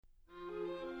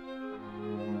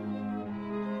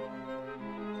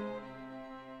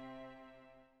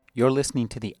You're listening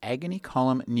to the Agony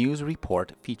Column News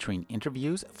Report featuring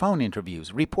interviews, phone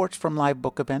interviews, reports from live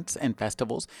book events and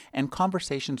festivals, and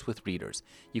conversations with readers.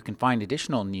 You can find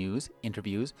additional news,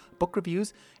 interviews, book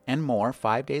reviews, and more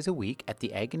 5 days a week at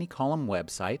the Agony Column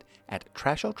website at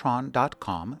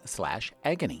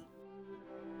trashotron.com/agony.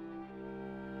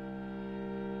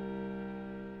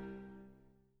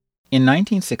 In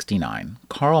 1969,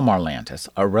 Karl Marlantes,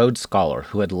 a Rhodes Scholar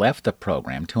who had left the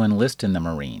program to enlist in the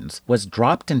Marines, was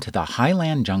dropped into the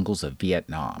highland jungles of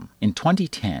Vietnam. In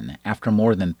 2010, after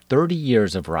more than 30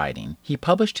 years of writing, he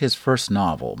published his first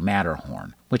novel,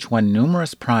 Matterhorn, which won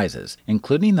numerous prizes,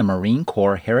 including the Marine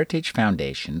Corps Heritage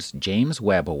Foundation's James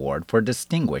Webb Award for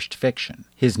Distinguished Fiction.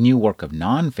 His new work of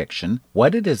nonfiction,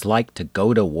 What It Is Like to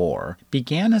Go to War,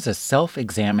 began as a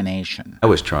self-examination. I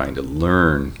was trying to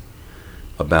learn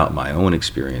about my own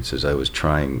experiences. I was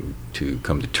trying to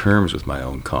come to terms with my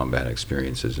own combat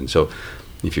experiences. And so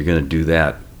if you're going to do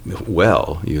that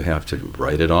well, you have to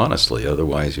write it honestly.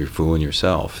 Otherwise, you're fooling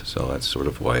yourself. So that's sort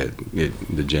of why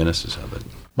the genesis of it.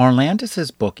 Marlantes'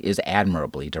 book is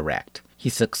admirably direct. He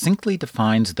succinctly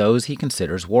defines those he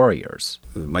considers warriors.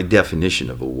 My definition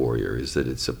of a warrior is that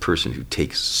it's a person who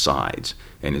takes sides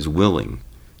and is willing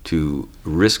to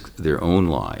risk their own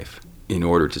life in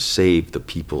order to save the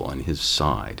people on his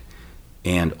side,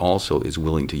 and also is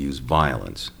willing to use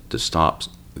violence to stop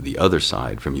the other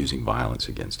side from using violence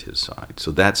against his side.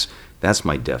 So that's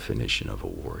my definition of a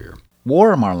warrior.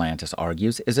 War, Marlantes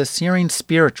argues, is a searing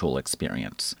spiritual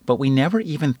experience, but we never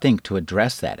even think to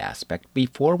address that aspect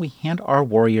before we hand our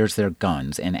warriors their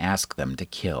guns and ask them to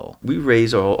kill. We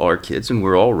raise all our kids, and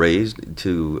we're all raised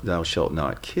to thou shalt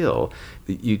not kill.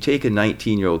 You take a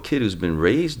 19-year-old kid who's been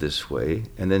raised this way,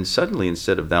 and then suddenly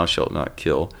instead of thou shalt not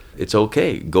kill, it's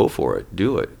okay, go for it,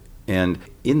 do it. And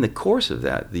in the course of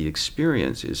that, the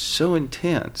experience is so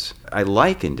intense. I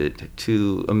likened it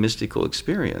to a mystical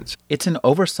experience. It's an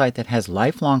oversight that has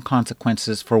lifelong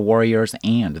consequences for warriors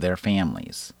and their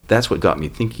families. That's what got me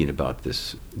thinking about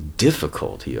this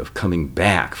difficulty of coming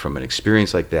back from an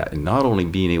experience like that and not only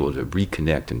being able to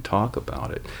reconnect and talk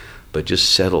about it, but just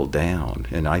settle down.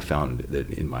 And I found that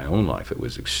in my own life it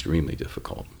was extremely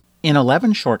difficult. In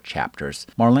 11 short chapters,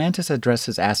 Marlantes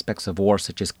addresses aspects of war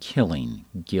such as killing,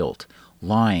 guilt,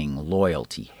 lying,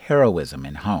 loyalty, heroism,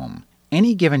 and home.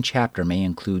 Any given chapter may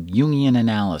include Jungian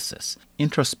analysis,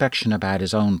 introspection about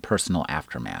his own personal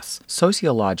aftermaths,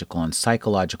 sociological and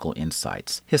psychological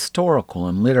insights, historical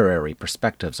and literary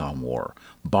perspectives on war,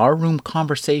 barroom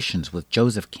conversations with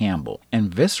Joseph Campbell,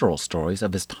 and visceral stories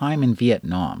of his time in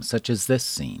Vietnam, such as this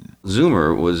scene.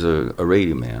 Zoomer was a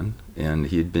radio man, and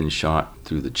he had been shot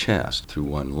through the chest, through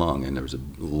one lung, and there was a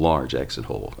large exit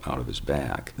hole out of his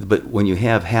back. But when you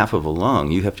have half of a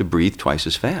lung, you have to breathe twice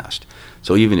as fast.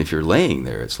 So even if you're laying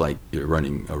there, it's like you're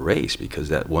running a race because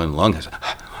that one lung has,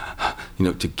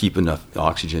 to keep enough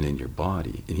oxygen in your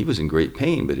body. And he was in great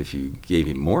pain, but if you gave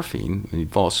him morphine,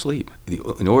 he'd fall asleep.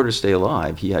 In order to stay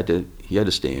alive, he had to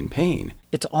stay in pain.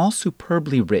 It's all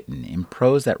superbly written in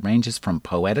prose that ranges from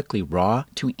poetically raw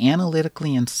to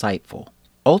analytically insightful.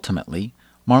 Ultimately,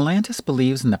 Marlantes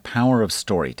believes in the power of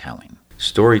storytelling.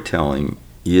 Storytelling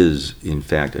is, in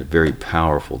fact, a very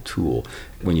powerful tool.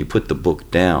 When you put the book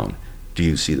down, do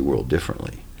you see the world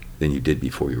differently than you did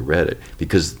before you read it?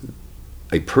 Because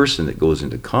a person that goes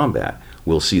into combat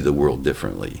will see the world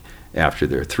differently after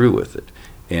they're through with it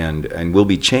and will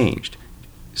be changed.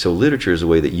 So literature is a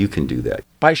way that you can do that.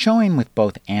 By showing with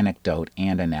both anecdote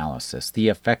and analysis the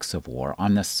effects of war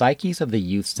on the psyches of the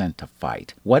youth sent to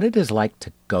fight, What It Is Like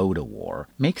to Go to War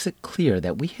makes it clear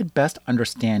that we had best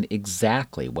understand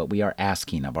exactly what we are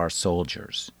asking of our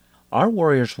soldiers. Our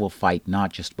warriors will fight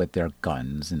not just with their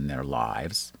guns and their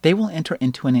lives. They will enter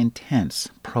into an intense,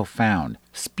 profound,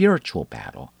 spiritual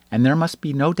battle, and there must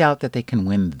be no doubt that they can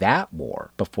win that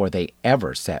war before they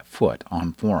ever set foot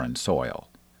on foreign soil.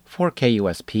 For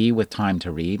KUSP with Time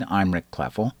to Read, I'm Rick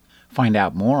Kleffel. Find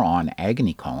out more on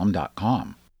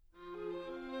agonycolumn.com.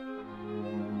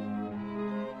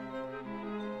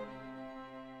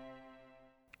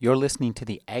 You're listening to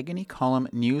the Agony Column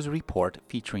News Report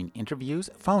featuring interviews,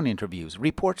 phone interviews,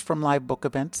 reports from live book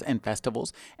events and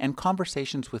festivals, and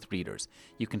conversations with readers.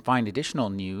 You can find additional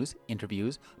news,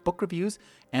 interviews, book reviews,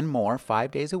 and more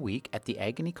 5 days a week at the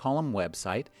Agony Column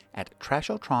website at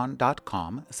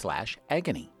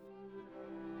trashotron.com/agony.